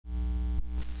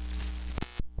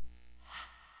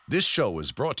This show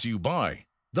is brought to you by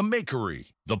The Makery,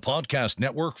 the podcast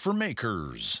network for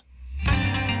makers.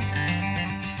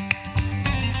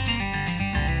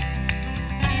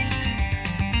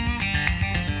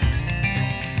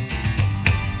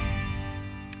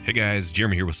 Hey guys,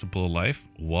 Jeremy here with Simple Life.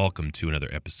 Welcome to another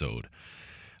episode.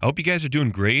 I hope you guys are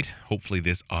doing great. Hopefully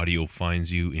this audio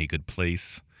finds you in a good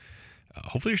place.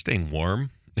 Hopefully you're staying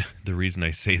warm. The reason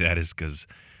I say that is because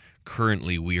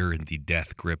currently we are in the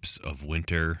death grips of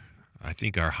winter. I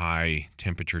think our high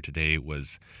temperature today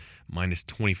was minus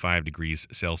 25 degrees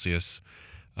Celsius.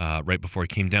 Right before I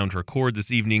came down to record this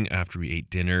evening after we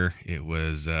ate dinner, it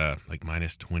was like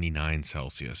minus 29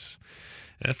 Celsius.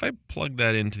 And if I plug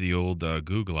that into the old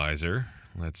Googleizer,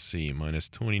 let's see, minus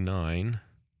 29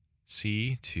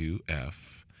 C2F.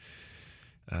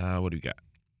 What do we got?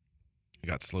 We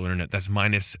got slow internet. That's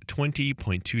minus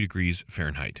 20.2 degrees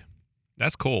Fahrenheit.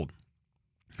 That's cold.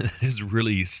 It is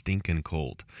really stinking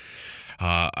cold.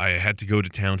 I had to go to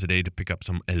town today to pick up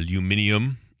some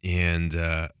aluminum,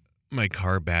 and my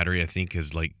car battery, I think,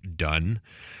 is like done.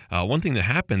 One thing that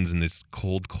happens in this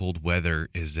cold weather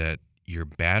is that your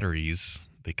batteries,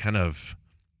 they kind of,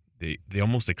 they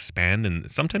almost expand, and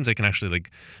sometimes they can actually,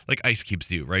 like ice cubes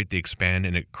do, right? They expand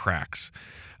and it cracks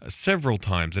several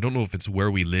times. I don't know if it's where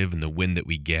we live and the wind that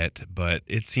we get, but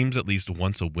it seems at least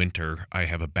once a winter I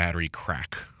have a battery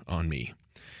crack on me.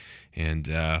 And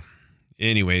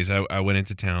anyways, I went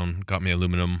into town, got me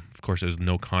aluminum. Of course, there was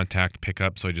no contact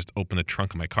pickup, so I just opened the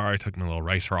trunk of my car. I took my little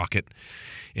rice rocket,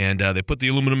 and they put the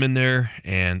aluminum in there.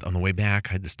 And on the way back,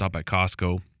 I had to stop at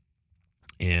Costco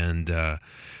and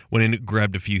went in and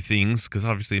grabbed a few things because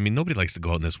obviously, I mean, nobody likes to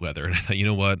go out in this weather. And I thought, you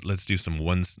know what, let's do some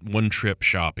one trip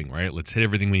shopping, right? Let's hit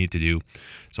everything we need to do.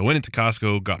 So I went into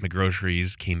Costco, got my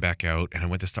groceries, came back out, and I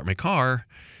went to start my car,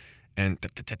 and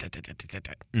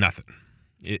nothing.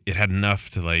 It had enough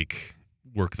to like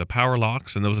work the power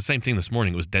locks, and that was the same thing this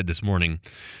morning. It was dead this morning.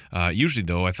 Usually,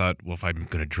 though, I thought, well, if I'm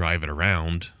going to drive it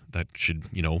around, that should,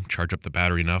 charge up the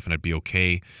battery enough, and I'd be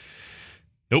okay.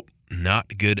 Nope,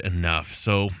 not good enough.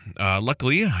 So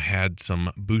luckily, I had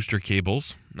some booster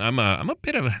cables. I'm a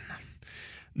bit of a,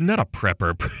 not a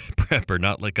prepper,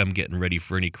 not like I'm getting ready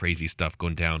for any crazy stuff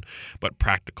going down, but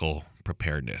practical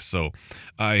preparedness. So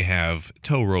I have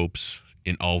tow ropes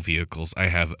in all vehicles. I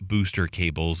have booster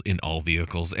cables in all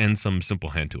vehicles and some simple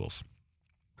hand tools.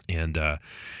 And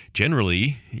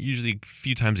generally, usually a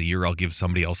few times a year, I'll give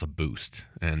somebody else a boost.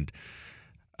 And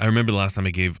I remember the last time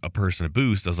I gave a person a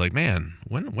boost, I was like, man,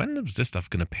 when is this stuff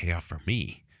going to pay off for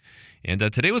me? And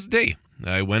today was the day.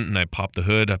 I went and I popped the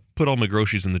hood. I put all my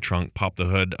groceries in the trunk, popped the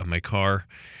hood of my car,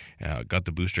 got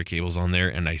the booster cables on there,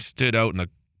 and I stood out in a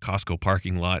Costco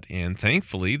parking lot, and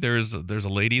thankfully there's a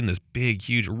lady in this big,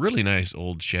 huge, really nice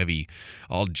old Chevy,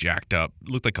 all jacked up,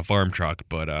 looked like a farm truck,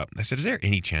 but I said, is there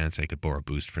any chance I could borrow a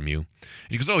boost from you?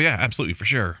 And she goes, oh yeah, absolutely, for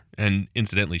sure. And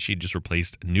incidentally, she just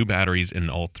replaced new batteries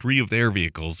in all three of their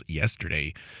vehicles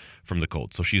yesterday from the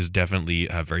cold, so she's definitely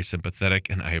very sympathetic,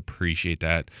 and I appreciate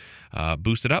that.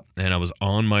 Boosted up, and I was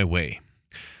on my way.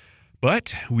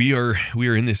 But we are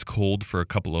in this cold for a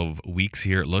couple of weeks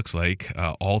here, it looks like,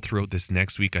 all throughout this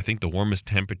next week. I think the warmest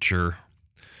temperature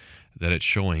that it's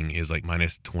showing is like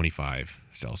minus 25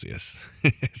 Celsius.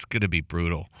 It's going to be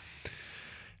brutal.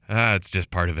 It's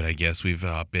just part of it, I guess. We've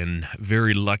been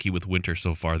very lucky with winter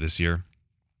so far this year.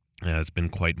 It's been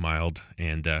quite mild,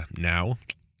 and now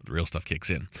the real stuff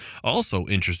kicks in. Also,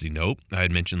 interesting note, I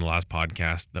had mentioned in the last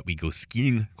podcast that we go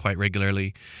skiing quite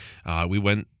regularly. We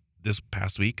went this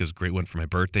past week. It was a great one for my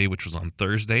birthday, which was on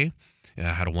Thursday.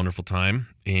 I had a wonderful time,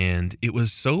 and it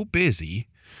was so busy.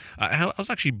 I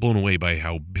was actually blown away by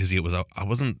how busy it was. I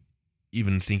wasn't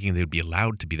even thinking they would be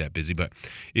allowed to be that busy, but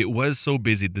it was so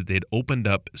busy that they'd opened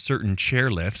up certain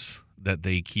chairlifts that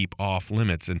they keep off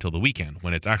limits until the weekend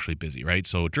when it's actually busy, right?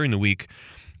 So during the week,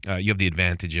 you have the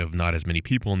advantage of not as many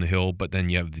people on the hill, but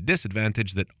then you have the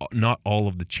disadvantage that not all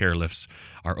of the chairlifts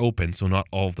are open, so not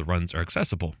all of the runs are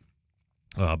accessible.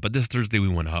 But this Thursday we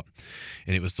went up,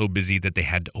 and it was so busy that they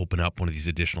had to open up one of these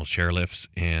additional chairlifts,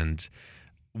 and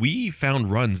we found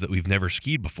runs that we've never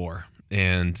skied before,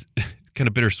 and kind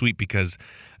of bittersweet because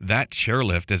that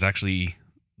chairlift is actually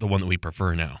the one that we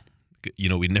prefer now.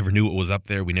 We never knew what was up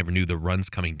there. We never knew the runs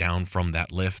coming down from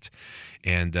that lift,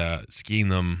 and skiing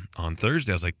them on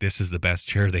Thursday, I was like, this is the best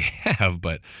chair they have.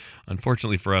 But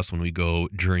unfortunately for us, when we go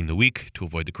during the week to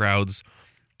avoid the crowds,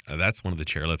 that's one of the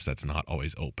chairlifts that's not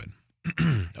always open.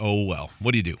 Oh, well,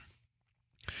 what do you do?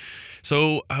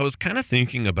 So I was kind of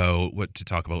thinking about what to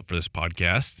talk about for this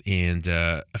podcast, and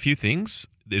a few things.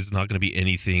 there's not going to be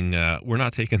anything. We're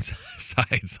not taking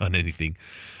sides on anything.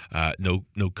 No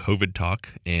COVID talk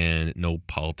and no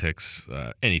politics,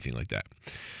 anything like that.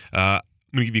 I'm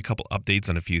going to give you a couple updates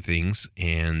on a few things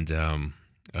and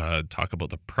talk about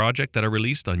the project that I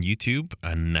released on YouTube,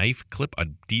 a knife clip, a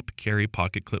deep carry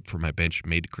pocket clip for my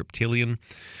Benchmade Cryptilian,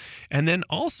 and then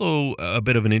also a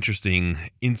bit of an interesting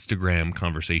Instagram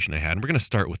conversation I had. And we're going to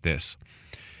start with this.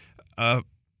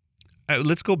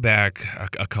 Let's go back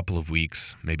a couple of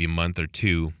weeks, maybe a month or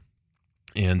two.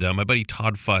 And my buddy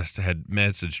Todd Fuss had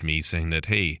messaged me saying that,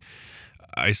 hey,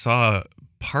 I saw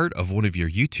part of one of your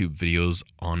YouTube videos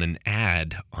on an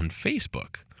ad on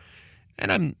Facebook.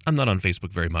 And I'm not on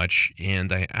Facebook very much.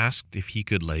 And I asked if he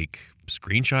could like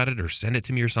screenshot it or send it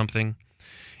to me or something.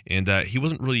 And he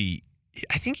wasn't really,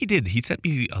 I think he did. He sent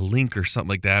me a link or something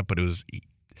like that, but it was,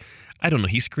 I don't know.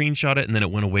 He screenshot it and then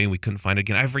it went away and we couldn't find it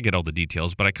again. I forget all the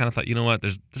details, but I kind of thought, you know what,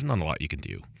 there's not a lot you can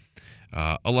do.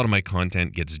 A lot of my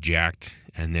content gets jacked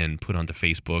and then put onto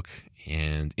Facebook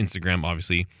and Instagram,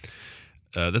 obviously.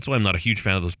 That's why I'm not a huge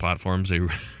fan of those platforms. They,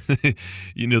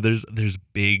 there's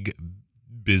big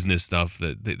business stuff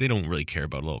that they don't really care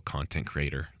about a little content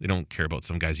creator. They don't care about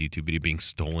some guy's YouTube video being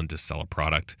stolen to sell a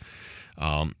product.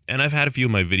 And I've had a few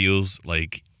of my videos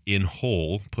like in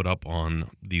whole put up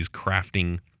on these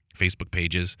crafting Facebook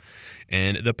pages,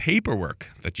 and the paperwork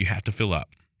that you have to fill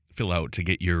out to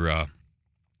get your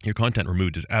content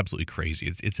removed is absolutely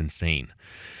crazy. It's insane.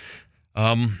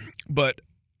 But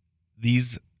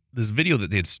this video that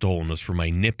they had stolen was for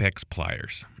my Knipex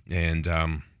pliers, and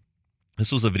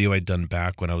this was a video I'd done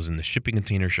back when I was in the shipping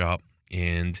container shop.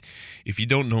 And if you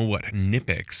don't know what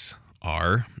Knipex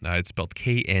are, it's spelled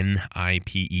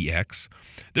Knipex.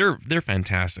 They're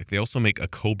fantastic. They also make a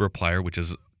Cobra plier, which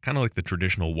is kind of like the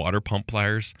traditional water pump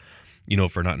pliers,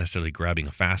 for not necessarily grabbing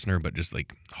a fastener, but just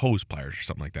like hose pliers or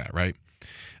something like that, right?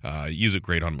 Use it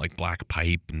great on like black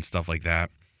pipe and stuff like that.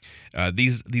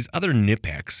 These other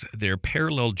Knipex, they're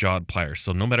parallel jawed pliers.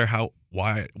 So no matter how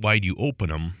wide you open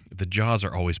them, the jaws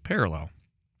are always parallel.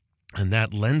 And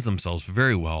that lends themselves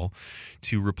very well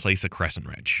to replace a crescent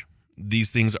wrench.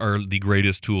 These things are the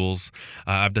greatest tools.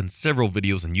 I've done several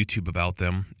videos on YouTube about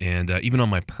them. And even on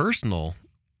my personal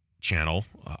channel,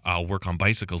 I'll work on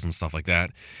bicycles and stuff like that,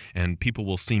 and people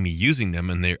will see me using them,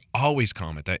 and they always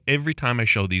comment that every time I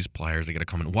show these pliers, they get a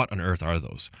comment, what on earth are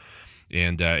those?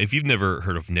 And if you've never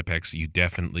heard of Knipex,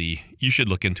 you should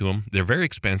look into them. They're very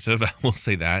expensive, I will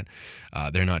say that.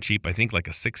 They're not cheap. I think like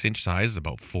a 6-inch size is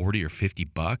about $40 or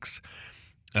 $50.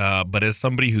 But as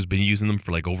somebody who's been using them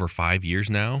for like over 5 years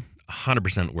now,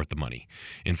 100% worth the money.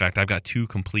 In fact, I've got 2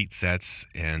 complete sets,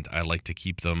 and I like to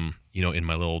keep them, in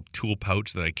my little tool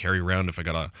pouch that I carry around if I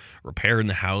got a repair in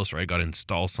the house or I got to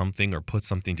install something or put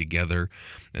something together.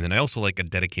 And then I also like a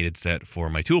dedicated set for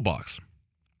my toolbox.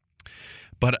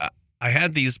 But I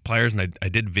had these pliers, and I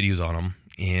did videos on them,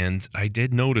 and I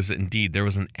did notice that indeed there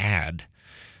was an ad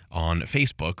on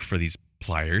Facebook for these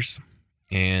pliers.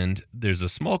 And there's a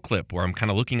small clip where I'm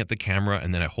kind of looking at the camera,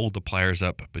 and then I hold the pliers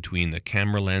up between the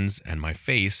camera lens and my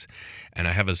face, and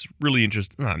I have this really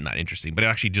not interesting, but it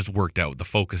actually just worked out. The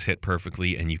focus hit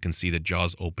perfectly, and you can see the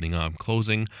jaws opening up,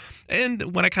 closing.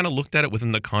 And when I kind of looked at it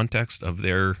within the context of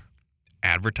their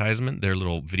advertisement, their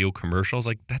little video commercials,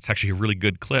 like, that's actually a really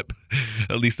good clip.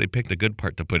 At least they picked a good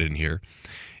part to put in here.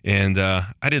 And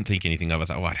I didn't think anything of it. I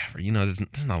thought, whatever,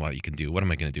 there's not a lot you can do. What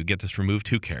am I going to do? Get this removed?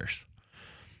 Who cares?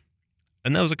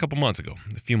 And that was a couple months ago.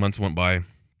 A few months went by.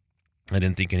 I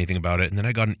didn't think anything about it. And then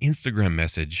I got an Instagram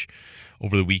message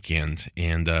over the weekend.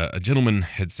 And a gentleman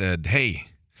had said, hey,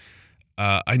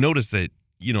 I noticed that,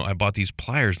 I bought these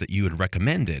pliers that you had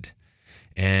recommended.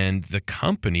 And the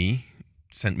company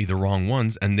sent me the wrong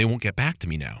ones, and they won't get back to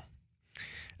me now.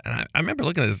 And I remember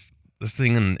looking at this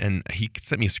thing, and he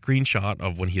sent me a screenshot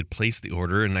of when he had placed the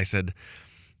order. And I said,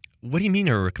 what do you mean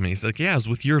I recommend? He's like, yeah, it was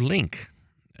with your link.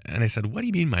 And I said, what do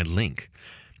you mean my link?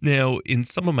 Now, in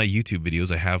some of my YouTube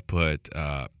videos, I have put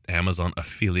Amazon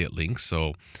affiliate links.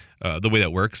 So the way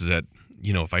that works is that,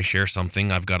 if I share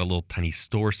something, I've got a little tiny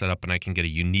store set up, and I can get a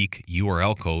unique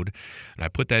URL code. And I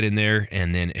put that in there,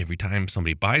 and then every time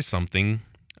somebody buys something,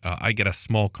 I get a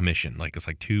small commission, like it's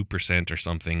like 2% or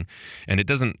something, and it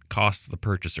doesn't cost the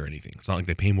purchaser anything. It's not like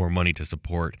they pay more money to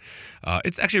support.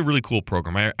 It's actually a really cool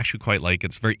program. I actually quite like it.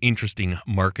 It's a very interesting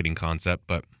marketing concept,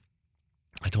 but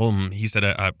I told him, he said,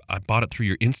 I bought it through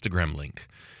your Instagram link.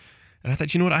 And I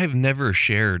thought, what? I have never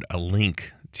shared a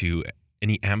link to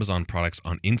any Amazon products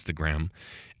on Instagram,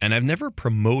 and I've never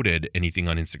promoted anything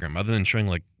on Instagram other than showing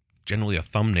like generally a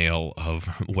thumbnail of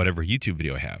whatever YouTube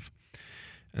video I have.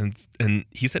 And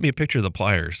he sent me a picture of the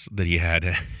pliers that he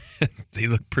had. They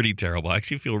look pretty terrible. I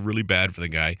actually feel really bad for the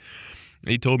guy.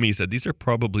 He told me, he said, these are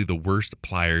probably the worst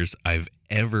pliers I've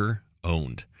ever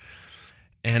owned.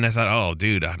 And I thought, oh,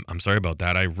 dude, I'm sorry about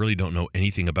that. I really don't know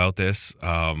anything about this.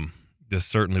 This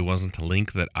certainly wasn't a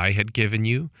link that I had given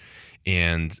you.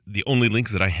 And the only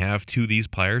links that I have to these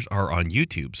pliers are on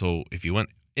YouTube. So if you went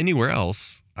anywhere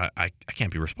else, I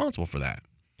can't be responsible for that.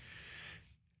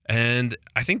 And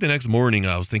I think the next morning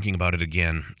I was thinking about it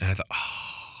again. And I thought,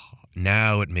 oh,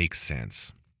 now it makes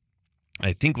sense.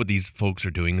 I think what these folks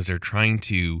are doing is they're trying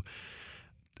to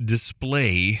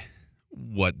display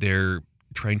what they're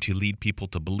trying to lead people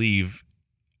to believe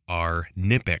are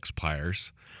Knipex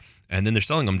pliers. And then they're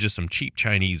selling them just some cheap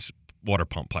Chinese water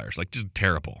pump pliers, like just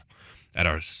terrible, at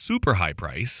a super high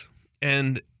price.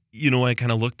 And, I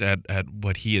kind of looked at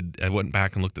what I went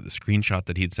back and looked at the screenshot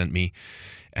that he had sent me,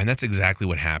 and that's exactly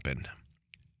what happened.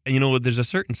 And, there's a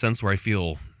certain sense where I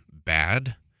feel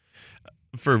bad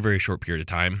for a very short period of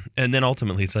time. And then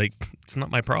ultimately it's like, it's not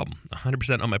my problem,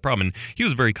 100% not my problem. And he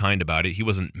was very kind about it. He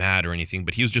wasn't mad or anything,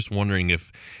 but he was just wondering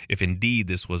if indeed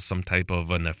this was some type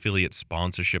of an affiliate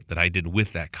sponsorship that I did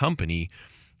with that company.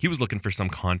 He was looking for some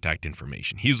contact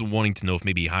information. He was wanting to know if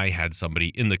maybe I had somebody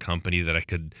in the company that I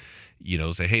could,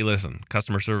 say, hey, listen,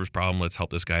 customer service problem, let's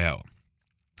help this guy out.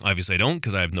 Obviously, I don't,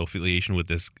 because I have no affiliation with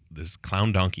this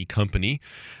clown donkey company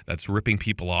that's ripping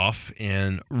people off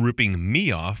and ripping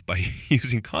me off by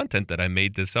using content that I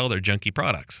made to sell their junky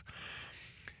products.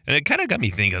 And it kind of got me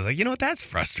thinking. I was like, that's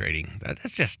frustrating.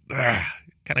 That's just kind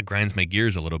of grinds my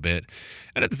gears a little bit.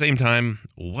 And at the same time,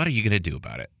 what are you going to do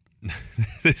about it?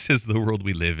 This is the world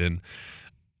we live in.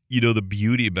 The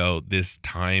beauty about this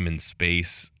time and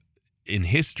space in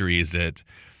history is that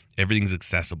everything's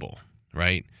accessible,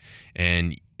 right?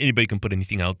 And anybody can put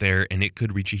anything out there and it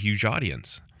could reach a huge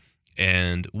audience.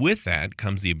 And with that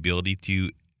comes the ability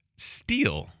to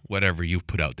steal whatever you've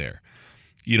put out there.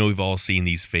 We've all seen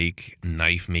these fake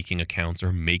knife making accounts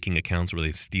or making accounts where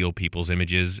they steal people's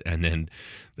images and then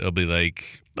they'll be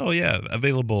like, oh yeah,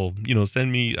 available,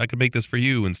 send me, I could make this for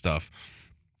you and stuff.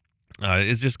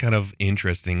 It's just kind of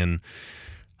interesting. And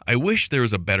I wish there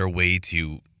was a better way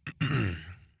to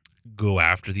go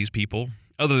after these people.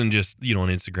 Other than just, on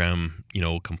Instagram,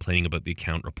 complaining about the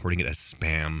account, reporting it as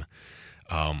spam.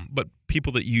 But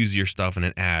people that use your stuff in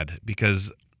an ad.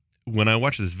 Because when I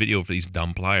watched this video for these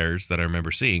dumb pliers that I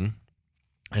remember seeing,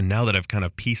 and now that I've kind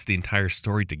of pieced the entire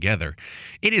story together,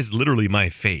 it is literally my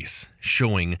face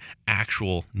showing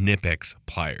actual Knipex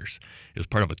pliers. It was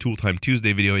part of a Tool Time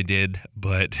Tuesday video I did,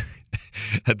 but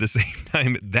at the same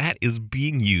time, that is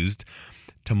being used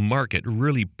to market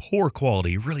really poor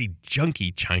quality, really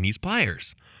junky Chinese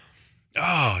pliers.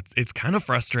 Oh, it's kind of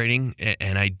frustrating,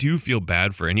 and I do feel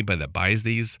bad for anybody that buys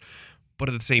these, but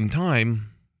at the same time,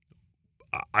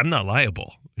 I'm not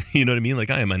liable. You know what I mean?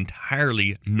 Like, I am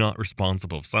entirely not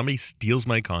responsible. If somebody steals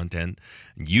my content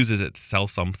and uses it to sell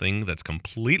something that's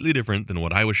completely different than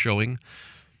what I was showing,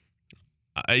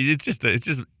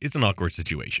 it's an awkward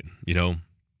situation,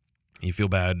 You feel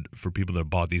bad for people that have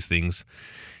bought these things.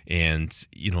 And,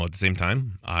 at the same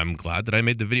time, I'm glad that I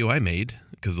made the video I made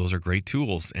because those are great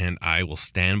tools. And I will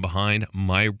stand behind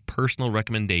my personal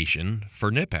recommendation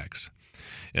for Knipex.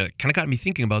 It kind of got me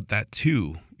thinking about that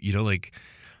too.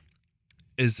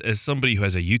 As somebody who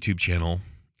has a YouTube channel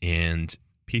and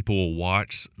people will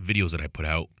watch videos that I put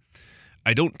out,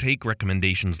 I don't take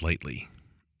recommendations lightly.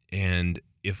 And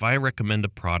if I recommend a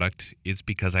product, it's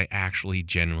because I actually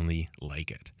genuinely like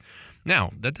it.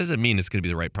 Now, that doesn't mean it's going to be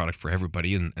the right product for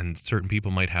everybody, and certain people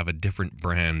might have a different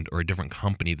brand or a different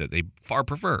company that they far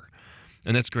prefer,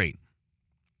 and that's great.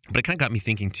 But it kind of got me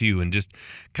thinking too, and just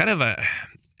kind of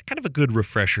a good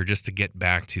refresher just to get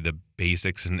back to the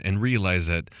basics and realize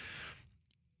that,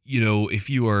 if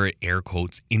you are an air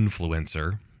quotes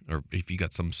influencer, or if you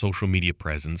got some social media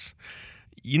presence,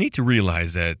 you need to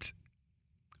realize that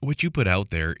what you put out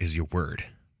there is your word.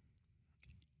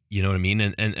 You know what I mean?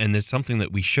 And it's something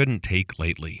that we shouldn't take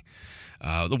lightly.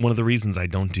 One of the reasons I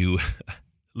don't do,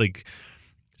 the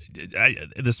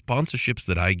sponsorships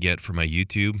that I get for my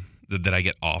YouTube, that I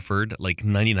get offered,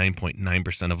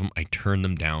 99.9% of them, I turn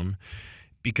them down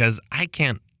because I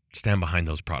can't stand behind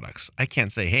those products. I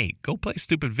can't say, hey, go play a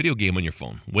stupid video game on your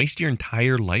phone. Waste your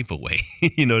entire life away.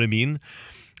 You know what I mean?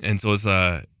 And so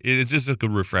it's just a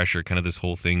good refresher, kind of this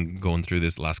whole thing going through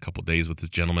this last couple of days with this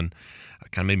gentleman.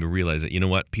 Kind of made me realize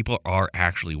that, people are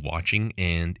actually watching.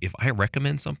 And if I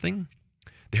recommend something,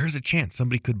 there's a chance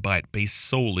somebody could buy it based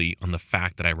solely on the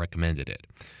fact that I recommended it.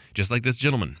 Just like this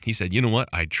gentleman. He said, you know what?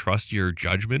 I trust your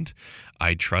judgment.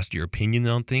 I trust your opinion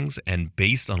on things. And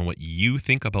based on what you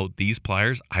think about these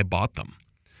pliers, I bought them,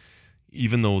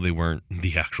 even though they weren't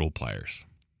the actual pliers.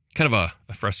 Kind of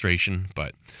a frustration,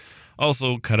 but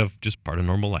Also, kind of just part of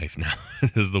normal life now.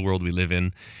 This is the world we live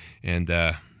in. And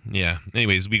yeah,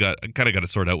 anyways, I kind of got to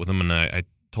sort out with him, and I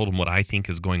told him what I think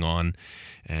is going on,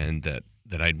 and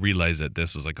that I'd realized that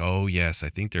this was like, oh, yes, I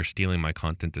think they're stealing my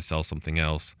content to sell something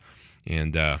else.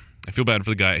 And I feel bad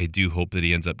for the guy. I do hope that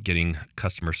he ends up getting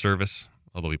customer service,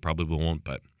 although he probably won't.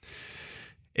 But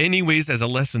anyways, as a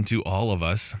lesson to all of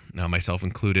us, now myself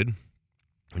included,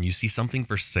 when you see something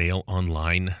for sale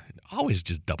online, always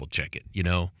just double check it, you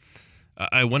know?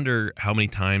 I wonder how many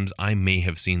times I may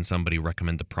have seen somebody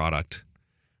recommend a product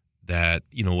that,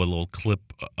 you know, a little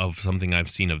clip of something I've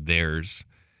seen of theirs,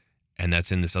 and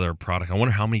that's in this other product. I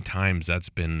wonder how many times that's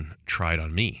been tried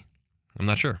on me. I'm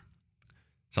not sure.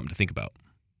 Something to think about.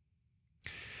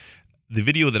 The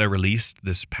video that I released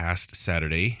this past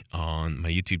Saturday on my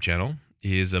YouTube channel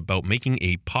is about making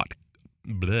a pocket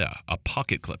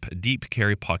clip, a deep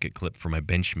carry pocket clip for my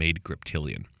Benchmade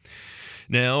Griptilian.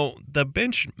 Now, the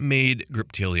Benchmade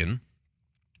Griptilian,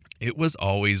 it was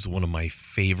always one of my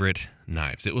favorite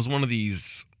knives. It was one of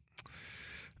these,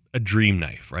 a dream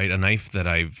knife, right? A knife that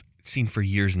I've seen for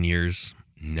years and years,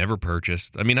 never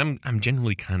purchased. I mean, I'm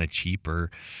generally kind of cheap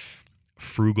or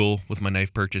frugal with my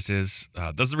knife purchases.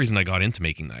 That's the reason I got into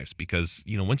making knives, because,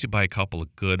 you know, once you buy a couple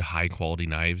of good, high-quality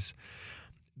knives,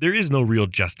 there is no real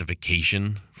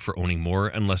justification for owning more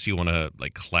unless you want to,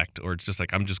 like, collect, or it's just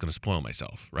like, I'm just going to spoil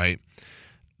myself, right?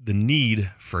 The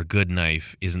need for a good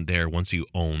knife isn't there once you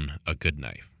own a good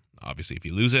knife. Obviously, if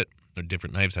you lose it,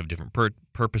 different knives have different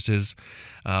purposes.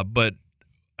 But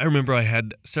I remember I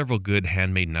had several good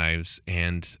handmade knives,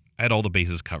 and I had all the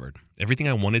bases covered. Everything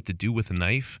I wanted to do with a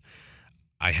knife,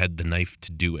 I had the knife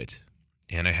to do it.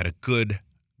 And I had a good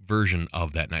version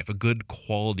of that knife, a good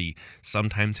quality,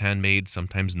 sometimes handmade,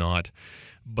 sometimes not.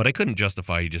 But I couldn't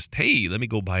justify just, hey, let me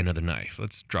go buy another knife.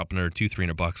 Let's drop another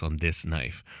 $200-$300 on this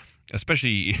knife.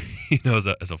 Especially, you know,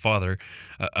 as a father,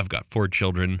 I've got 4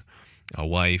 children, a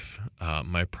wife.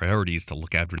 My priority is to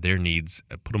look after their needs,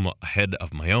 put them ahead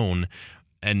of my own,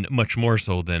 and much more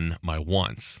so than my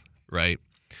wants, right?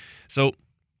 So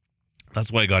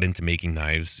that's why I got into making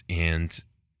knives. And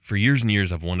for years and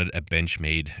years, I've wanted a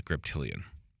Benchmade Griptilian.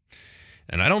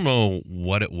 And I don't know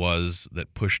what it was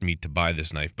that pushed me to buy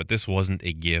this knife, but this wasn't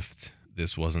a gift.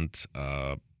 This wasn't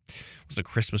a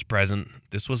Christmas present.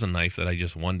 This was a knife that I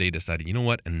just one day decided, you know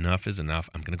what, enough is enough.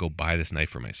 I'm going to go buy this knife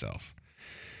for myself.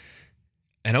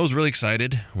 And I was really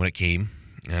excited when it came,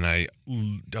 and I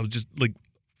was just like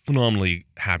phenomenally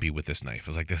happy with this knife. I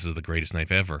was like, this is the greatest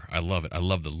knife ever. I love it. I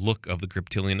love the look of the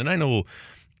Griptilian. And I know,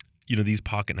 you know, these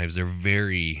pocket knives, they're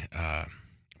very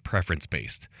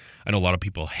preference-based. I know a lot of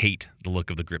people hate the look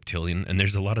of the Griptilian, and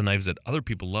there's a lot of knives that other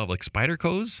people love, like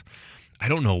Spyderco's. I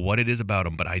don't know what it is about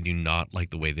them, but I do not like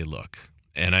the way they look.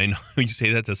 And I know you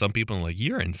say that to some people, and like,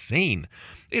 you're insane.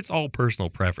 It's all personal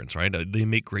preference, right? They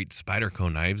make great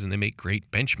Spyderco knives, and they make great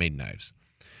Benchmade knives.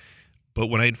 But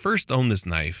when I had first owned this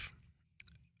knife,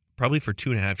 probably for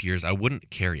 2.5 years, I wouldn't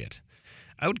carry it.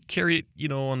 I would carry it, you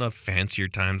know, on the fancier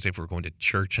times, if we're going to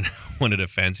church and I wanted a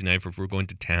fancy knife, or if we're going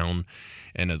to town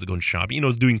and I was going shopping, you know, I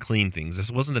was doing clean things.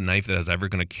 This wasn't a knife that I was ever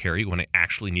going to carry when I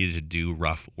actually needed to do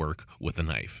rough work with a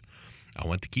knife. I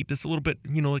want to keep this a little bit,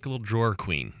 you know, like a little drawer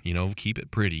queen, you know, keep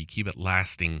it pretty, keep it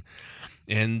lasting.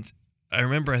 And I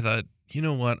remember I thought, you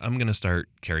know what, I'm going to start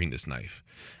carrying this knife.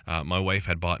 My wife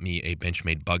had bought me a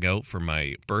Benchmade bug out for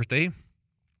my birthday,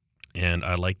 and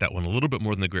I liked that one a little bit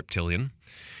more than the Griptilian.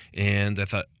 And I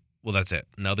thought, well, that's it.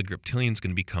 Now the Griptilian's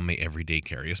going to become my everyday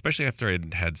carry, especially after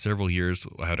I'd had several years.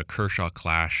 I had a Kershaw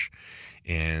Clash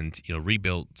and, you know,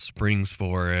 rebuilt springs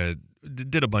for it.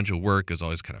 Did a bunch of work. It was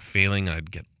always kind of failing.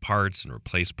 I'd get parts and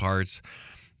replace parts.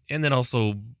 And then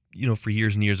also, you know, for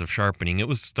years and years of sharpening, it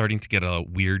was starting to get a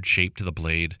weird shape to the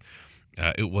blade.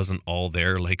 It wasn't all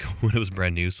there like when it was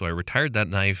brand new. So I retired that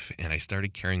knife and I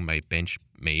started carrying my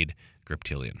Benchmade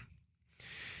Griptilian.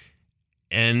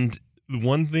 And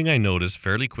one thing I noticed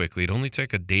fairly quickly, it only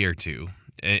took a day or two,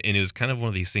 and it was kind of one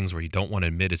of these things where you don't want to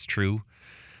admit it's true,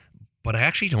 but I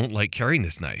actually don't like carrying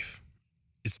this knife.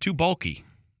 It's too bulky.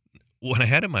 When I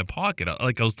had it in my pocket,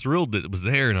 I was thrilled that it was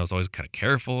there, and I was always kind of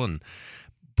careful.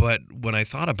 But when I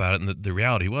thought about it, and the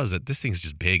reality was that this thing's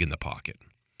just big in the pocket.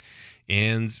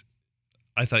 And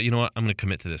I thought, you know what, I'm going to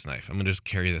commit to this knife. I'm going to just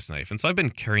carry this knife. And so I've been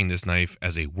carrying this knife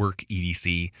as a work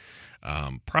EDC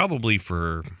probably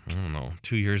for,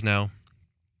 2 years now.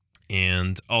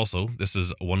 And also, this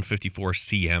is a 154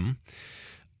 CM.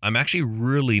 I'm actually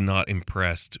really not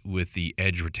impressed with the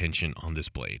edge retention on this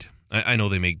blade. I know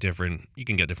they make you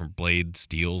can get different blade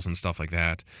steels and stuff like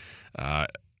that.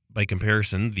 By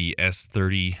comparison, the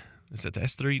S30, is it the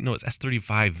S30? No, it's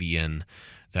S35 VN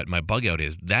that my bug out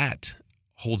is. That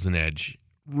holds an edge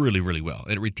really, really well.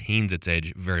 It retains its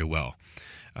edge very well.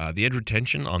 The edge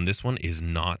retention on this one is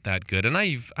not that good, and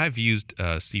I've used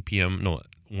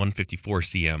 154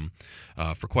 cm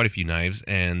for quite a few knives,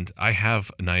 and I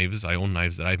own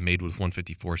knives that I've made with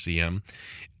 154 cm,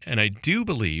 and I do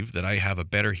believe that I have a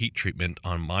better heat treatment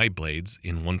on my blades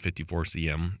in 154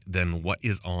 cm than what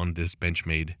is on this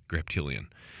Benchmade Griptilian.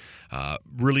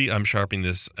 Really, I'm sharpening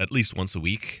this at least once a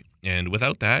week, and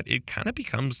without that, it kind of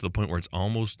becomes to the point where it's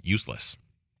almost useless.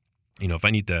 You know, if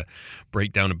I need to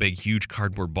break down a big, huge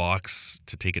cardboard box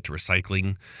to take it to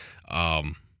recycling,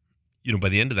 by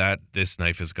the end of that, this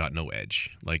knife has got no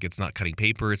edge. Like, it's not cutting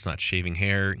paper, it's not shaving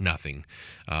hair, nothing.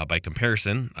 By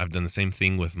comparison, I've done the same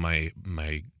thing with my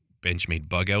Benchmade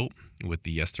Bug Out with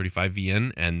the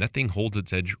S35VN, and that thing holds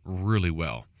its edge really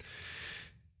well.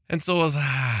 And so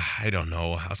I don't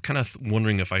know. I was kind of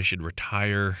wondering if I should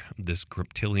retire this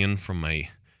Griptilian from my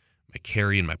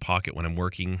carry in my pocket when I'm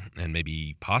working and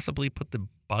maybe possibly put the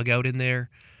Bug Out in there.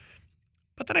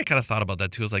 But then I kind of thought about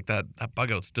that too. I was like, that Bug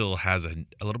Out still has a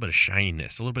little bit of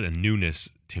shininess, a little bit of newness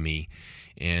to me.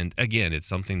 And again, it's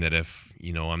something that if,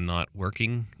 I'm not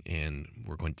working and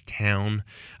we're going to town,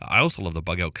 I also love the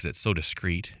Bug Out because it's so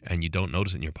discreet and you don't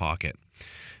notice it in your pocket.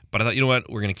 But I thought, you know what,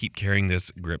 we're going to keep carrying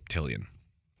this Griptilian.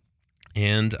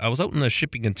 And I was out in a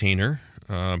shipping container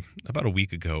about a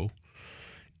week ago.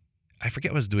 I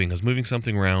forget what I was doing. I was moving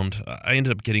something around. I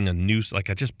ended up getting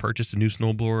I just purchased a new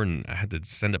snowblower and I had to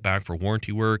send it back for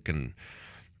warranty work, and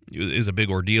it was a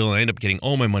big ordeal. And I ended up getting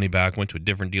all my money back, went to a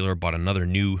different dealer, bought another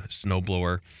new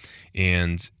snowblower.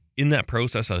 And in that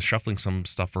process, I was shuffling some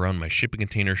stuff around my shipping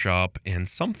container shop and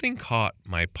something caught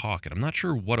my pocket. I'm not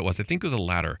sure what it was. I think it was a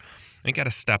ladder. I think I had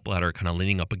a step ladder kind of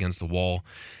leaning up against the wall,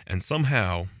 and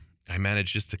somehow I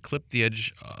managed just to clip the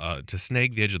edge, to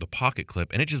snag the edge of the pocket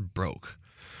clip, and it just broke.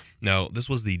 Now, this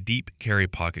was the deep carry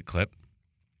pocket clip.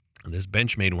 This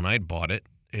Benchmade, when I bought it,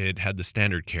 it had the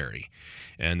standard carry.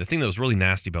 And the thing that was really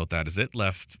nasty about that is it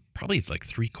left probably like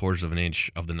 3/4 of an inch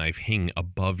of the knife hang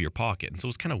above your pocket. And so it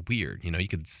was kind of weird. You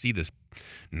could see this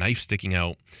knife sticking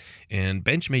out. And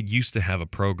Benchmade used to have a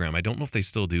program. I don't know if they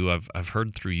still do. I've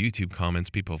heard through YouTube comments,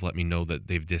 people have let me know that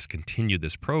they've discontinued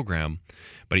this program.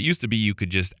 But it used to be you could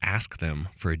just ask them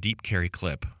for a deep carry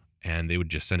clip and they would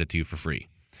just send it to you for free.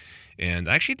 And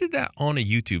I actually did that on a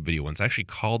YouTube video once. I actually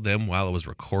called them while I was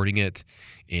recording it.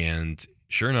 And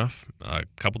sure enough, a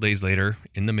couple days later,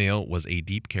 in the mail was a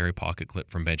deep carry pocket clip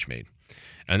from Benchmade.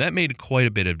 And that made quite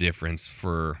a bit of difference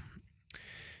for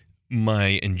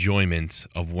my enjoyment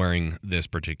of wearing this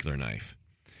particular knife.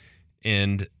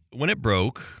 And when it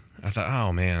broke, I thought,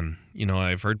 oh man,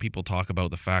 I've heard people talk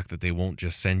about the fact that they won't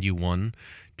just send you one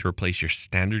to replace your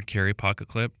standard carry pocket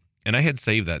clip. And I had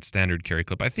saved that standard carry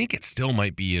clip. I think it still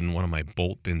might be in one of my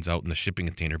bolt bins out in the shipping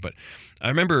container. But I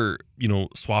remember,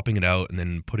 swapping it out and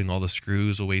then putting all the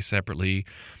screws away separately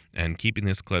and keeping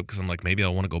this clip because I'm like, maybe I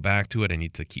want to go back to it. I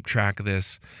need to keep track of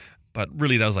this. But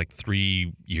really, that was like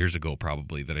 3 years ago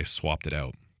probably that I swapped it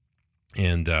out.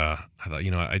 And I thought,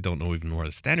 I don't know even where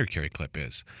the standard carry clip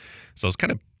is. So I was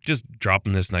kind of just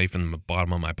dropping this knife in the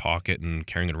bottom of my pocket and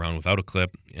carrying it around without a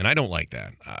clip. And I don't like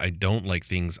that. I don't like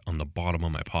things on the bottom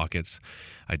of my pockets.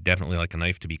 I definitely like a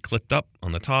knife to be clipped up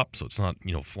on the top so it's not,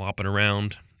 flopping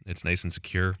around. It's nice and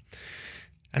secure.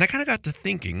 And I kind of got to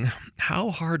thinking, how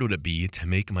hard would it be to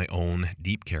make my own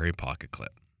deep carry pocket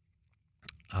clip?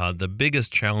 The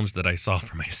biggest challenge that I saw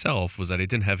for myself was that I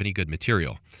didn't have any good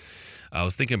material. I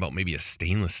was thinking about maybe a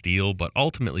stainless steel, but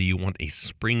ultimately you want a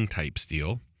spring type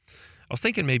steel. I was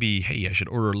thinking maybe, hey, I should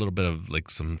order a little bit of like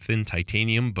some thin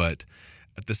titanium, but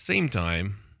at the same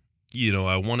time,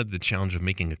 I wanted the challenge of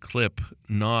making a clip,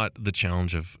 not the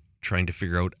challenge of trying to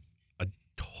figure out a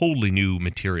totally new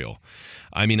material.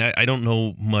 I mean, I don't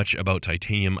know much about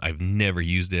titanium. I've never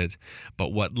used it,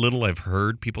 but what little I've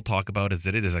heard people talk about is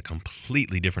that it is a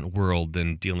completely different world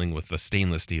than dealing with a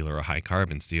stainless steel or a high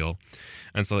carbon steel.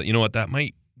 And so, that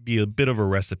might be a bit of a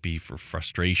recipe for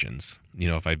frustrations.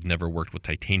 If I've never worked with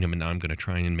titanium and now I'm going to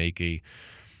try and make a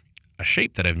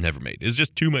shape that I've never made. It's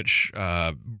just too much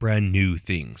brand new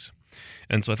things.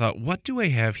 And so I thought, what do I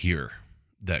have here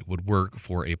that would work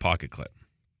for a pocket clip?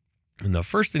 And the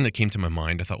first thing that came to my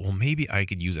mind, I thought, well, maybe I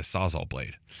could use a Sawzall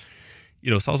blade.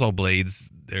 Sawzall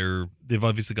blades, they've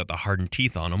obviously got the hardened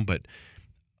teeth on them, but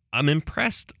I'm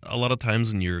impressed a lot of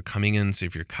times when you're coming in, say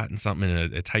if you're cutting something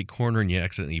in a tight corner and you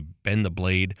accidentally bend the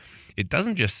blade, it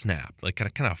doesn't just snap. Like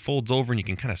it kind of folds over and you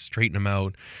can kind of straighten them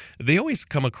out. They always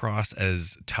come across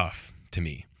as tough to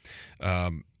me.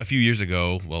 A few years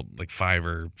ago, well, like 5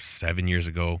 or 7 years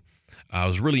ago, I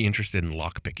was really interested in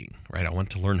lockpicking, right? I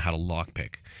wanted to learn how to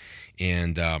lockpick.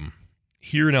 And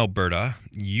here in Alberta,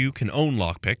 you can own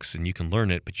lockpicks and you can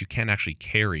learn it, but you can't actually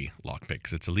carry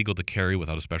lockpicks. It's illegal to carry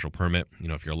without a special permit,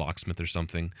 if you're a locksmith or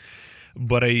something.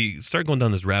 But I started going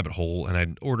down this rabbit hole, and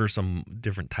I'd order some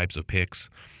different types of picks.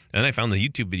 And I found the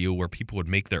YouTube video where people would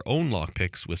make their own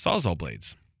lockpicks with Sawzall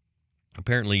blades.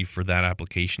 Apparently, for that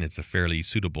application, it's a fairly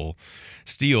suitable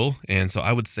steel. And so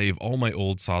I would save all my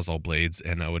old Sawzall blades,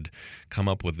 and I would come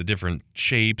up with the different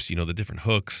shapes, the different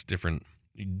hooks, different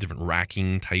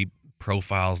racking type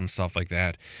profiles and stuff like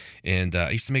that. And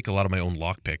I used to make a lot of my own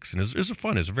lockpicks, and it was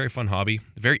fun. It was a very fun hobby,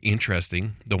 very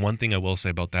interesting. The one thing I will say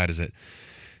about that is that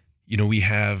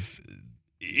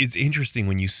it's interesting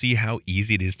when you see how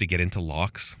easy it is to get into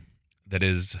locks. That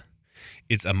is,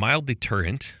 it's a mild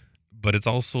deterrent, but it's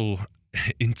also,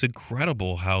 it's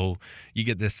incredible how you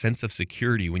get this sense of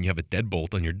security when you have a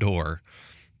deadbolt on your door.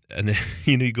 And then,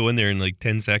 you go in there in like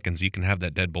 10 seconds, you can have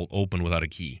that deadbolt open without a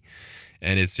key.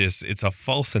 And it's a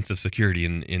false sense of security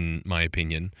in my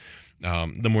opinion.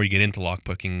 The more you get into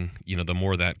lockpicking, the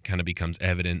more that kind of becomes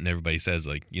evident, and everybody says,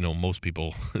 most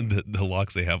people, the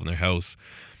locks they have in their house,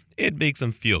 it makes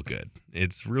them feel good.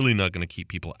 It's really not going to keep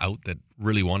people out that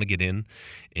really want to get in,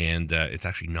 and it's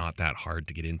actually not that hard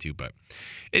to get into. But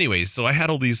anyways, so I had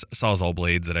all these Sawzall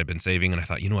blades that I've been saving, and I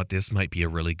thought, this might be a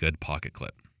really good pocket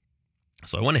clip.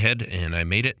 So I went ahead and I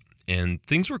made it, and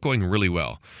things were going really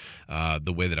well.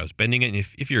 The way that I was bending it, and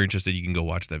if you're interested, you can go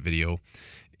watch that video.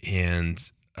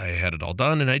 And I had it all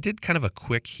done, and I did kind of a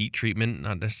quick heat treatment,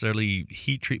 not necessarily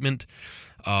heat treatment.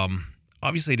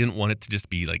 Obviously, I didn't want it to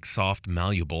just be like soft,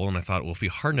 malleable, and I thought, well, if we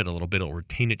harden it a little bit, it'll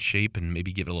retain its shape and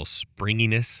maybe give it a little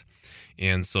springiness.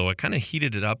 And so I kind of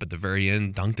heated it up at the very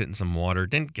end, dunked it in some water.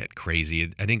 Didn't get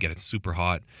crazy. I didn't get it super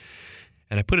hot.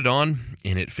 And I put it on,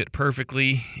 and it fit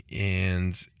perfectly,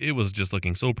 and it was just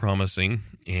looking so promising.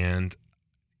 And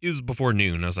it was before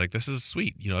noon. I was like, this is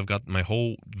sweet. I've got my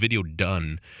whole video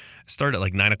done. I started at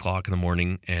like 9 o'clock in the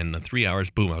morning, and in 3 hours,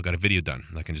 boom, I've got a video done.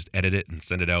 I can just edit it and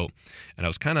send it out. And I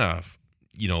was kind of,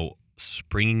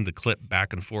 springing the clip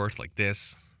back and forth like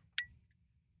this.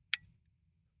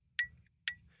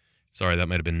 Sorry, that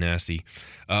might have been nasty.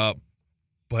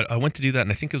 But I went to do that,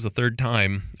 and I think it was the third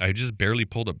time. I just barely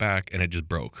pulled it back, and it just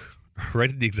broke right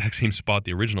at the exact same spot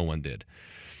the original one did.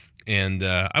 And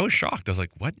I was shocked. I was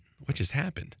like, what just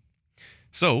happened?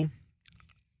 So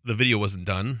the video wasn't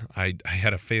done. I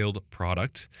had a failed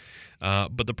product,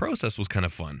 but the process was kind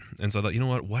of fun. And so I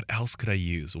thought, what else could I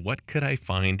use? What could I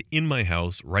find in my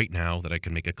house right now that I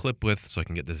can make a clip with so I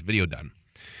can get this video done?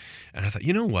 And I thought,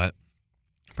 what?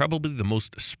 Probably the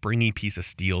most springy piece of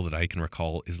steel that I can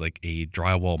recall is like a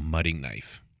drywall mudding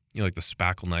knife. Like the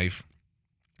spackle knife.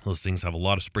 Those things have a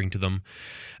lot of spring to them.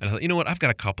 And I thought, I've got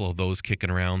a couple of those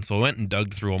kicking around. So I went and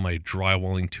dug through all my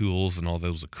drywalling tools and all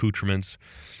those accoutrements.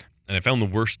 And I found the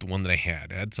worst one that I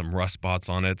had. It had some rust spots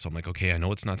on it. So I'm like, okay, I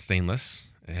know it's not stainless.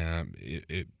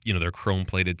 They're chrome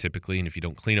plated typically. And if you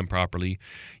don't clean them properly,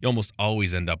 you almost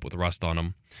always end up with rust on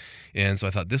them. And so I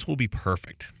thought this will be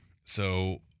perfect.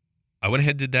 So I went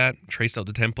ahead and did that, traced out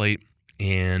the template.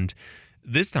 And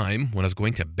this time when I was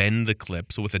going to bend the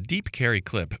clip, so with a deep carry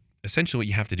clip, essentially what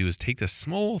you have to do is take this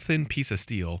small, thin piece of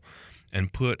steel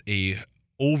and put a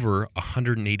over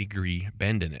 180 degree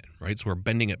bend in it, right? So we're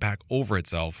bending it back over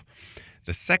itself.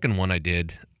 The second one I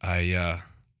did, I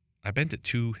bent it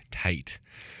too tight.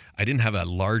 I didn't have a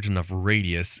large enough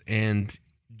radius, and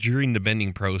during the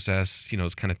bending process, I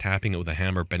was kind of tapping it with a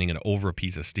hammer, bending it over a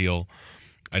piece of steel.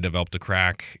 I developed a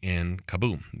crack, and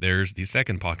kaboom, there's the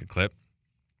second pocket clip.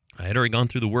 I had already gone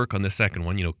through the work on the second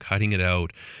one, cutting it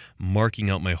out, marking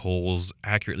out my holes,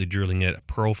 accurately drilling it,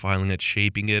 profiling it,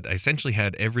 shaping it. I essentially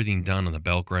had everything done on the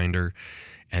belt grinder,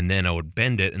 and then I would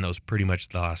bend it, and that was pretty much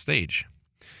the last stage.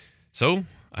 So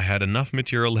I had enough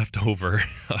material left over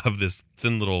of this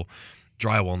thin little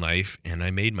drywall knife, and I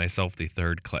made myself the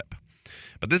third clip.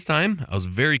 But this time, I was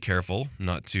very careful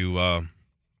not to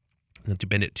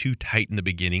bend it too tight in the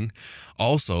beginning.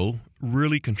 Also,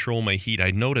 really control my heat. I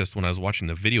noticed when I was watching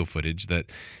the video footage that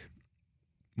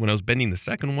when I was bending the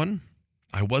second one,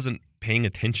 I wasn't paying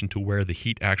attention to where the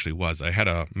heat actually was. I had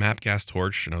a MAP gas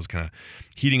torch, and I was kind of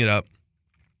heating it up.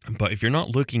 But if you're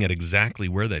not looking at exactly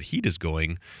where that heat is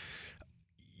going,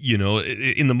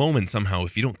 in the moment somehow,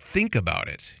 if you don't think about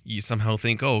it, you somehow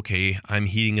think, oh, okay, I'm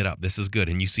heating it up. This is good.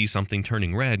 And you see something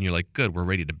turning red, and you're like, good, we're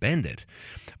ready to bend it.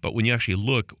 But when you actually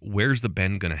look, where's the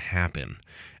bend going to happen?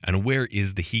 And where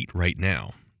is the heat right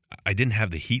now? I didn't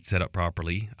have the heat set up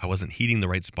properly. I wasn't heating the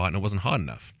right spot, and it wasn't hot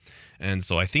enough. And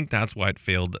so I think that's why it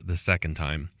failed the second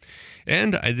time.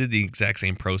 And I did the exact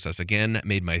same process again,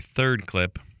 made my third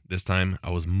clip. This time I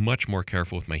was much more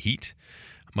careful with my heat,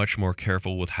 much more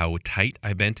careful with how tight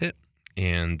I bent it.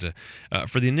 And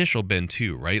for the initial bend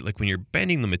too, right? Like when you're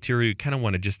bending the material, you kind of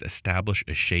want to just establish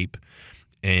a shape.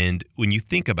 And when you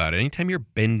think about it, anytime you're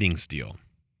bending steel,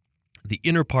 the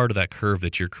inner part of that curve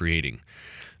that you're creating,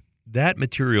 that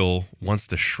material wants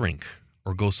to shrink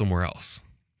or go somewhere else.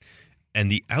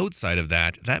 And the outside of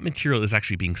that material is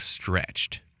actually being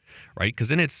stretched, right? Because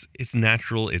in its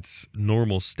natural, its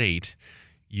normal state,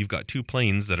 you've got two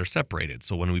planes that are separated.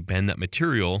 So when we bend that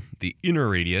material, the inner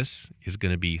radius is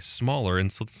going to be smaller.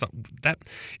 And so that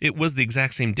it was the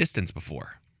exact same distance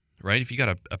before, right? If you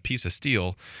got a piece of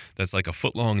steel that's like a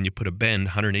foot long and you put a bend,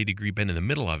 180-degree bend in the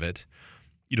middle of it,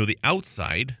 the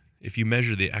outside, if you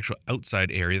measure the actual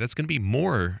outside area, that's going to be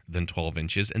more than 12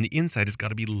 inches, and the inside has got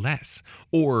to be less,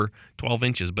 or 12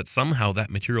 inches, but somehow that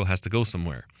material has to go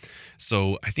somewhere.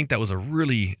 So I think that was a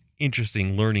really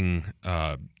interesting learning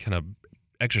kind of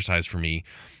exercise for me,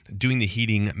 doing the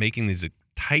heating, making these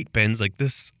tight bends. Like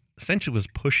this essentially was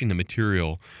pushing the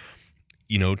material,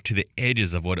 to the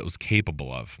edges of what it was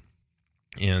capable of.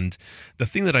 And the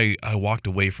thing that I walked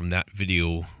away from that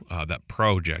video, that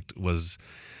project, was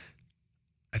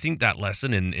I think that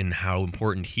lesson in how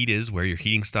important heat is, where you're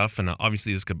heating stuff. And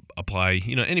obviously this could apply,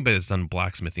 anybody that's done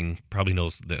blacksmithing probably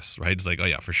knows this, right? It's like, oh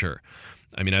yeah, for sure.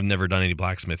 I mean, I've never done any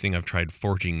blacksmithing. I've tried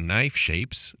forging knife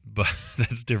shapes, but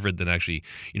that's different than actually,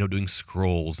 doing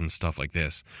scrolls and stuff like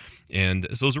this. And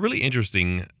so it's really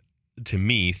interesting to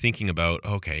me thinking about,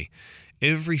 okay,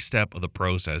 every step of the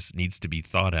process needs to be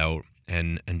thought out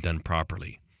and done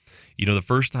properly. The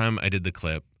first time I did the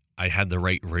clip, I had the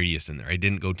right radius in there. I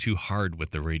didn't go too hard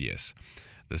with the radius.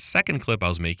 The second clip I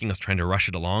was making, I was trying to rush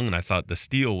it along, and I thought the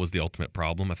steel was the ultimate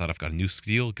problem. I thought, I've got a new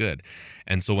steel, good.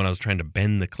 And so when I was trying to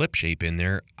bend the clip shape in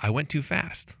there, I went too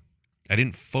fast. I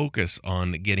didn't focus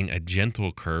on getting a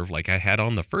gentle curve like I had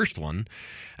on the first one.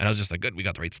 And I was just like, good, we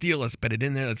got the right steel. Let's bend it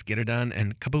in there. Let's get it done.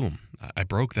 And kaboom, I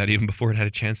broke that even before it had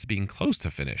a chance to being close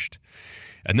to finished.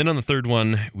 And then on the third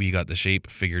one, we got the shape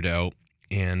figured out,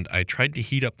 and I tried to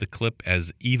heat up the clip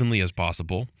as evenly as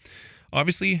possible.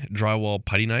 Obviously, drywall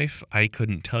putty knife, I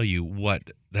couldn't tell you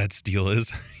what that steel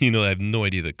is. I have no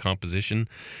idea the composition.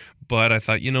 But I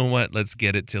thought, you know what, let's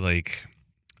get it to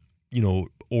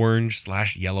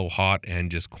orange/yellow hot and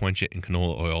just quench it in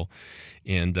canola oil.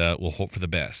 And we'll hope for the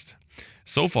best.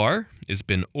 So far, it's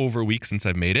been over a week since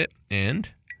I've made it.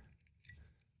 And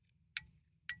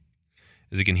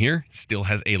as you can hear, still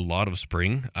has a lot of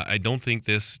spring. I don't think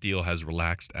this steel has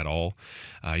relaxed at all.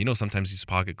 Sometimes these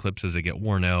pocket clips, as they get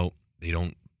worn out, they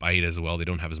don't bite as well. They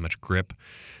don't have as much grip.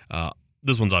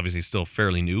 This one's obviously still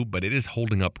fairly new, but it is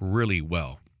holding up really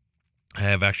well. I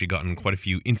have actually gotten quite a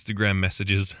few Instagram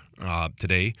messages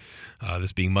today,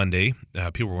 this being Monday.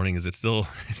 People were wondering, is it still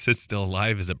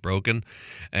alive? Is it broken?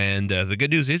 And the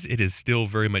good news is it is still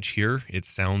very much here. It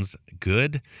sounds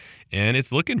good, and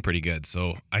it's looking pretty good.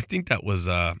 So I think that was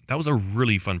a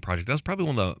really fun project. That was probably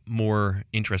one of the more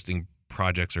interesting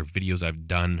projects or videos I've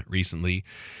done recently.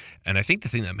 And I think the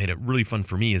thing that made it really fun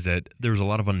for me is that there was a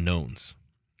lot of unknowns,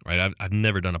 right? I've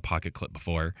never done a pocket clip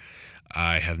before.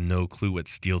 I have no clue what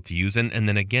steel to use. And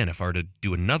then again, if I were to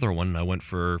do another one, I went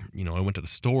to the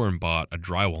store and bought a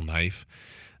drywall knife,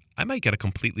 I might get a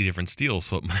completely different steel.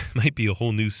 So it might be a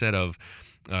whole new set of,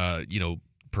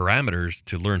 parameters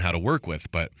to learn how to work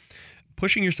with. But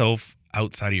pushing yourself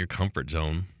outside of your comfort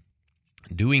zone,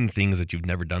 doing things that you've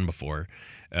never done before,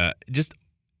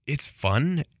 it's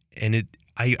fun. And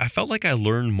I felt like I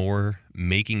learned more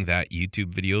making that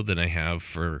YouTube video than I have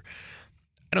for,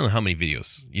 I don't know how many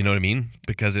videos, you know what I mean?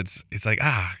 Because it's like,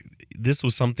 this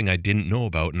was something I didn't know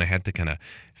about, and I had to kind of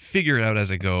figure it out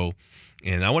as I go.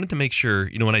 And I wanted to make sure,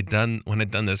 when I'd done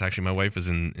this, actually my wife was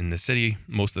in the city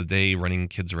most of the day running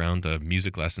kids around to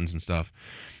music lessons and stuff.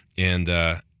 And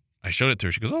I showed it to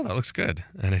her. She goes, oh, that looks good.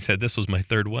 And I said, this was my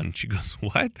third one. She goes,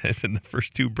 what? I said, the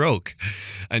first two broke.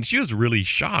 And she was really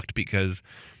shocked because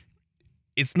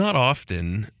it's not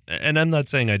often, and I'm not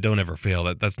saying I don't ever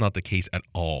fail. That's not the case at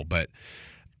all. But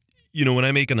when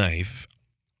I make a knife,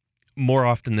 more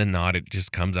often than not, it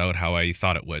just comes out how I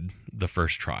thought it would the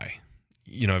first try.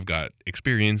 I've got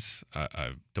experience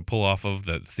to pull off of,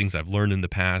 the things I've learned in the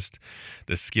past,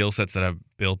 the skill sets that I've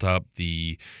built up,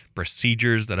 the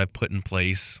procedures that I've put in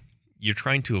place. You're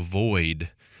trying to avoid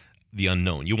the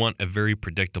unknown. You want a very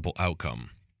predictable outcome.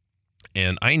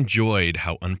 And I enjoyed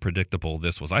how unpredictable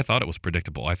this was. I thought it was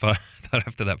predictable. I thought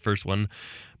after that first one,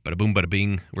 bada boom, bada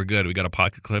bing, we're good. We got a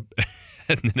pocket clip.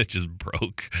 And then it just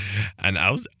broke. And I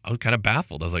was kind of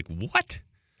baffled. I was like, what?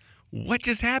 What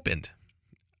just happened?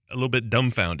 A little bit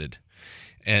dumbfounded.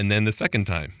 And then the second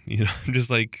time, I'm just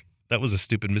like, that was a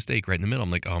stupid mistake right in the middle.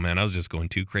 I'm like, oh man, I was just going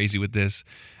too crazy with this.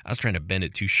 I was trying to bend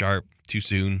it too sharp, too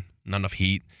soon, not enough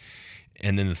heat.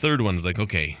 And then the third one is like,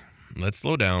 okay, let's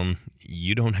slow down.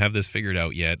 You don't have this figured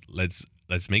out yet. Let's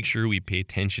make sure we pay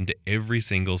attention to every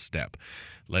single step.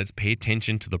 Let's pay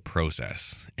attention to the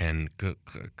process and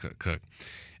cook.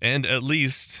 And at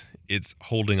least it's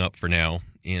holding up for now.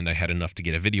 And I had enough to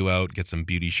get a video out, get some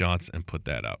beauty shots, and put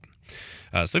that up.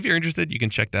 So if you're interested, you can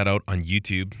check that out on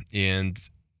YouTube. And,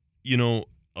 you know,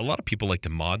 a lot of people like to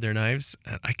mod their knives.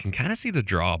 I can kind of see the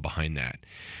draw behind that.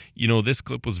 You know, this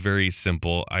clip was very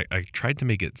simple. I tried to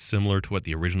make it similar to what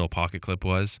the original pocket clip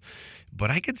was,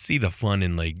 but I could see the fun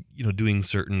in, like, you know, doing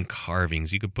certain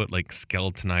carvings. You could put like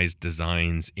skeletonized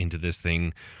designs into this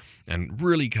thing and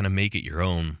really kind of make it your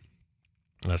own.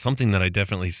 Something that I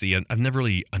definitely see. I've never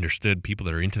really understood people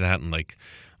that are into that and like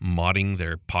modding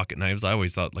their pocket knives. I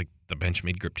always thought like the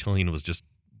Benchmade Griptilian was just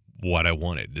what I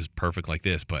wanted. It's perfect like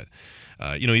this. But,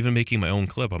 you know, even making my own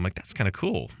clip, I'm like, that's kind of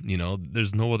cool. You know,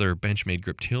 there's no other Benchmade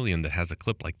Griptilian that has a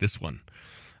clip like this one.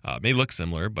 It may look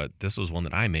similar, but this was one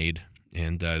that I made,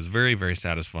 and it's very, very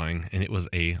satisfying, and it was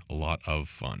a lot of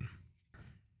fun.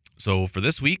 So for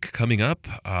this week coming up,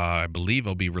 I believe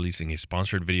I'll be releasing a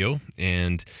sponsored video,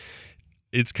 and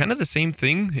it's kind of the same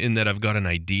thing in that I've got an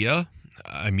idea.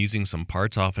 I'm using some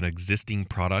parts off an existing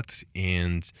product,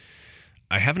 and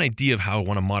I have an idea of how I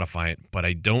want to modify it, but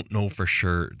I don't know for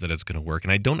sure that it's going to work.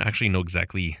 And I don't actually know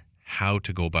exactly how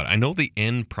to go about it. I know the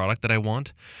end product that I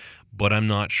want, but I'm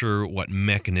not sure what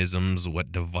mechanisms,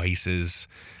 what devices,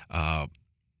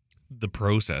 the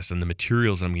process and the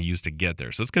materials I'm going to use to get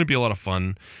there. So it's going to be a lot of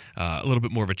fun, a little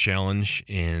bit more of a challenge,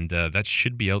 and that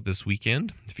should be out this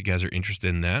weekend if you guys are interested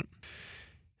in that.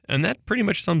 And that pretty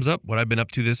much sums up what I've been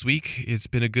up to this week. It's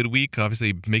been a good week,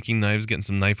 obviously making knives, getting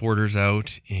some knife orders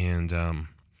out, and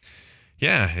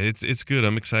yeah, it's good.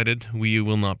 I'm excited. We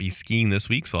will not be skiing this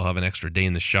week, so I'll have an extra day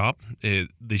in the shop.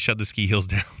 They shut the ski hills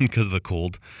down because of the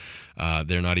cold.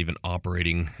 They're not even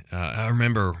operating. I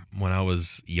remember when I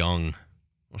was young,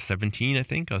 17, I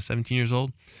think. I was 17 years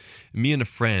old. Me and a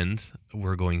friend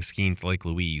were going skiing to Lake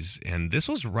Louise, and this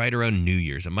was right around New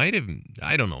Year's. It might have,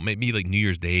 I don't know, maybe like New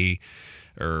Year's Day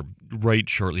or right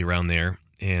shortly around there.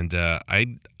 And I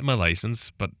had my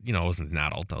license, but, you know, I wasn't an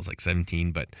adult. I was like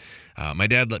 17, but my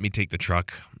dad let me take the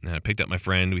truck, and I picked up my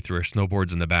friend. We threw our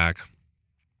snowboards in the back,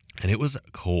 and it was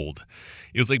cold.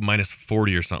 It was like minus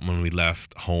 40 or something when we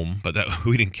left home, but that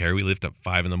we didn't care. We left at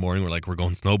 5 in the morning. We're like, we're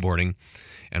going snowboarding.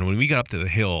 And when we got up to the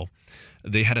hill,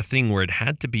 they had a thing where it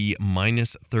had to be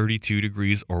minus 32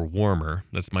 degrees or warmer.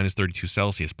 That's minus 32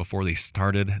 Celsius before they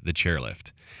started the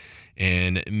chairlift.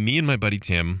 And me and my buddy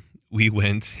Tim, we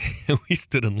went and we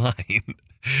stood in line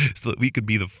so that we could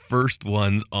be the first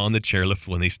ones on the chairlift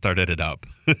when they started it up.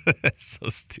 So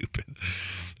stupid.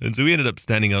 And so we ended up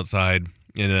standing outside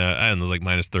in, I don't know, it was like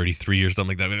minus 33 or something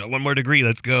like that. We got 1 more degree,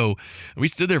 let's go. And we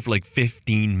stood there for like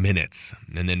 15 minutes.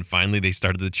 And then finally they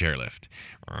started the chairlift.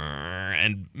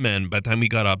 And man, by the time we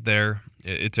got up there,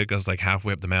 it took us like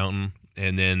halfway up the mountain.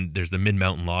 And then there's the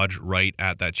Mid-Mountain Lodge right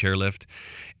at that chairlift.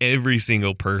 Every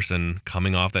single person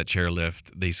coming off that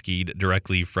chairlift, they skied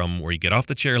directly from where you get off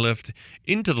the chairlift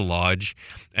into the lodge.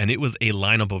 And it was a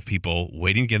lineup of people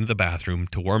waiting to get into the bathroom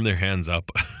to warm their hands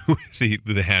up with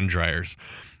the hand dryers.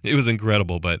 It was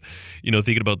incredible. But, you know,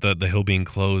 thinking about the hill being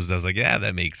closed, I was like, yeah,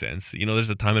 that makes sense. You know, there's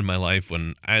a time in my life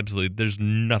when there's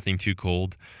nothing too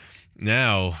cold.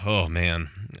 Now, oh man,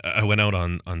 I went out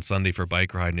on Sunday for a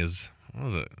bike ride, and it was, what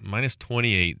was it, minus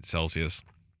 28 Celsius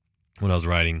when I was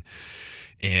riding,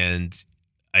 and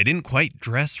I didn't quite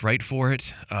dress right for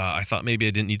it. I thought maybe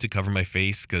I didn't need to cover my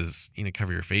face because, you know,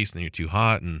 cover your face and then you're too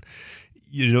hot. And,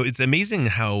 you know, it's amazing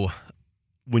how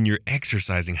when you're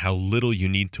exercising, how little you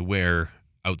need to wear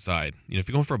outside. You know, if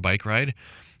you're going for a bike ride,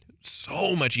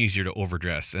 so much easier to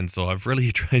overdress. And so I've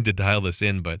really tried to dial this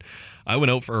in, but I went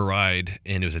out for a ride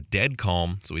and it was a dead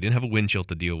calm. So we didn't have a wind chill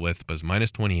to deal with, but it was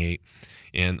minus 28.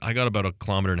 And I got about 1.5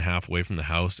 kilometers away from the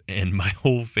house, and my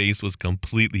whole face was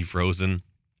completely frozen.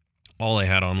 All I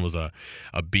had on was a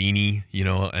beanie, you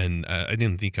know, and I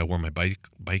didn't think I wore my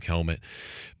bike helmet,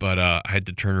 but I had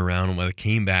to turn around, and when I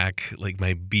came back, like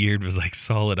my beard was like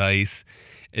solid ice.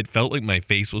 It felt like my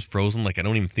face was frozen. Like I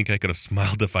don't even think I could have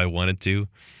smiled if I wanted to.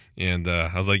 And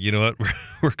I was like, you know what,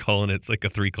 we're calling it. It's like a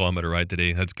 3-kilometer ride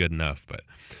today. That's good enough. But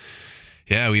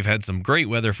yeah, we've had some great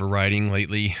weather for riding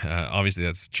lately. Obviously,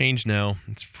 that's changed now.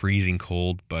 It's freezing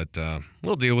cold, but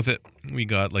we'll deal with it. We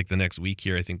got like the next week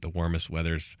here, I think the warmest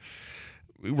weather's,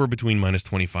 we're between minus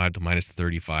 25 to minus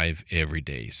 35 every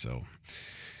day. So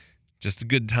just a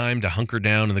good time to hunker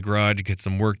down in the garage, get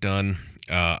some work done.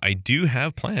 I do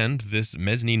have planned this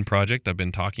mezzanine project I've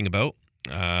been talking about.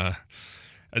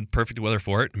 perfect weather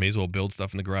for it. May as well build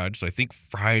stuff in the garage. So I think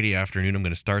Friday afternoon I'm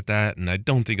going to start that, and I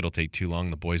don't think it'll take too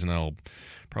long. The boys and I will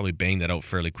probably bang that out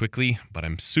fairly quickly, but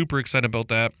I'm super excited about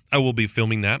that. I will be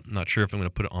filming that. I'm not sure if I'm going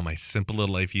to put it on my Simple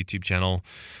Little Life YouTube channel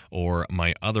or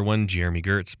my other one, Jeremy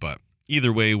Gertz, but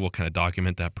either way, we'll kind of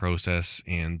document that process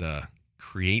and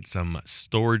create some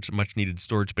storage, much needed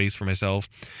storage space for myself.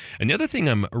 And the other thing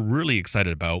I'm really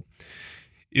excited about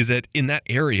is that in that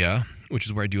area, which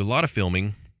is where I do a lot of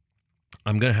filming,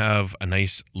 I'm going to have a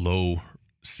nice low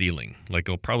ceiling. Like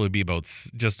it'll probably be about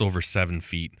just over 7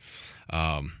 feet,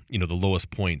 the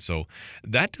lowest point. So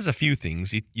that does a few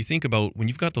things. You think about when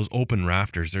you've got those open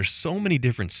rafters, there's so many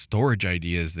different storage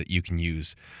ideas that you can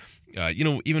use.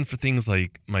 Even for things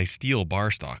like my steel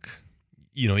bar stock,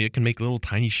 you can make little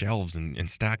tiny shelves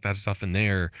and stack that stuff in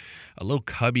there, little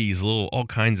cubbies, all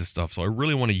kinds of stuff. So I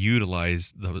really want to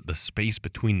utilize the space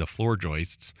between the floor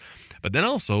joists. But then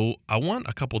also, I want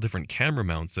a couple different camera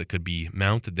mounts that could be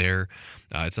mounted there.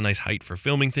 It's a nice height for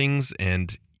filming things.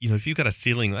 And, if you've got a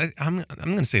ceiling, I'm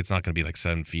going to say it's not going to be like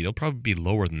 7 feet. It'll probably be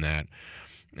lower than that.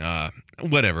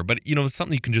 Whatever. But, it's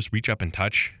something you can just reach up and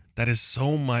touch. That is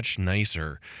so much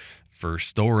nicer for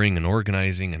storing and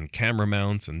organizing and camera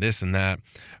mounts and this and that.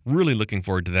 Really looking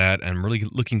forward to that. And I'm really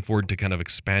looking forward to kind of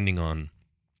expanding on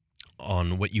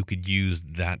what you could use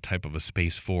that type of a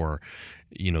space for,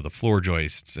 the floor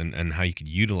joists and how you could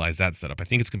utilize that setup. I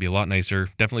think it's going to be a lot nicer,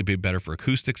 definitely be better for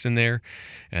acoustics in there.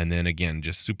 And then again,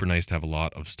 just super nice to have a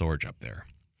lot of storage up there.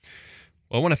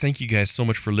 Well, I want to thank you guys so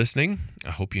much for listening. I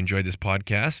hope you enjoyed this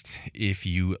podcast. If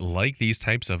you like these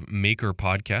types of maker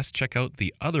podcasts, check out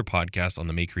the other podcasts on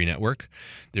the Makery Network.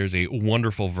 There's a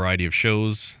wonderful variety of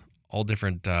shows, all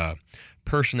different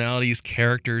personalities,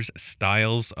 characters,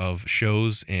 styles of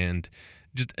shows, and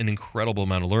just an incredible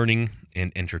amount of learning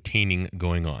and entertaining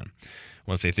going on. I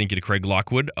want to say thank you to Craig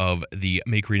Lockwood of the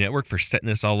Makery Network for setting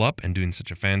this all up and doing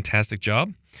such a fantastic job.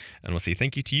 And I want to say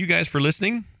thank you to you guys for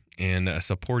listening and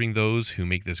supporting those who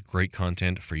make this great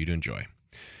content for you to enjoy.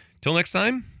 Till next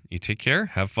time, you take care,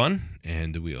 have fun,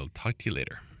 and we'll talk to you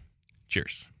later.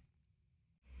 Cheers.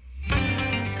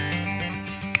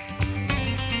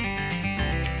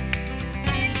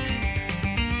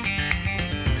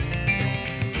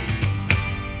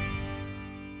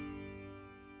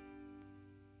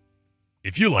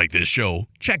 If you like this show,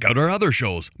 check out our other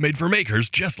shows made for makers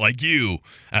just like you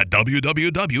at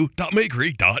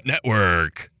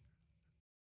www.makery.network.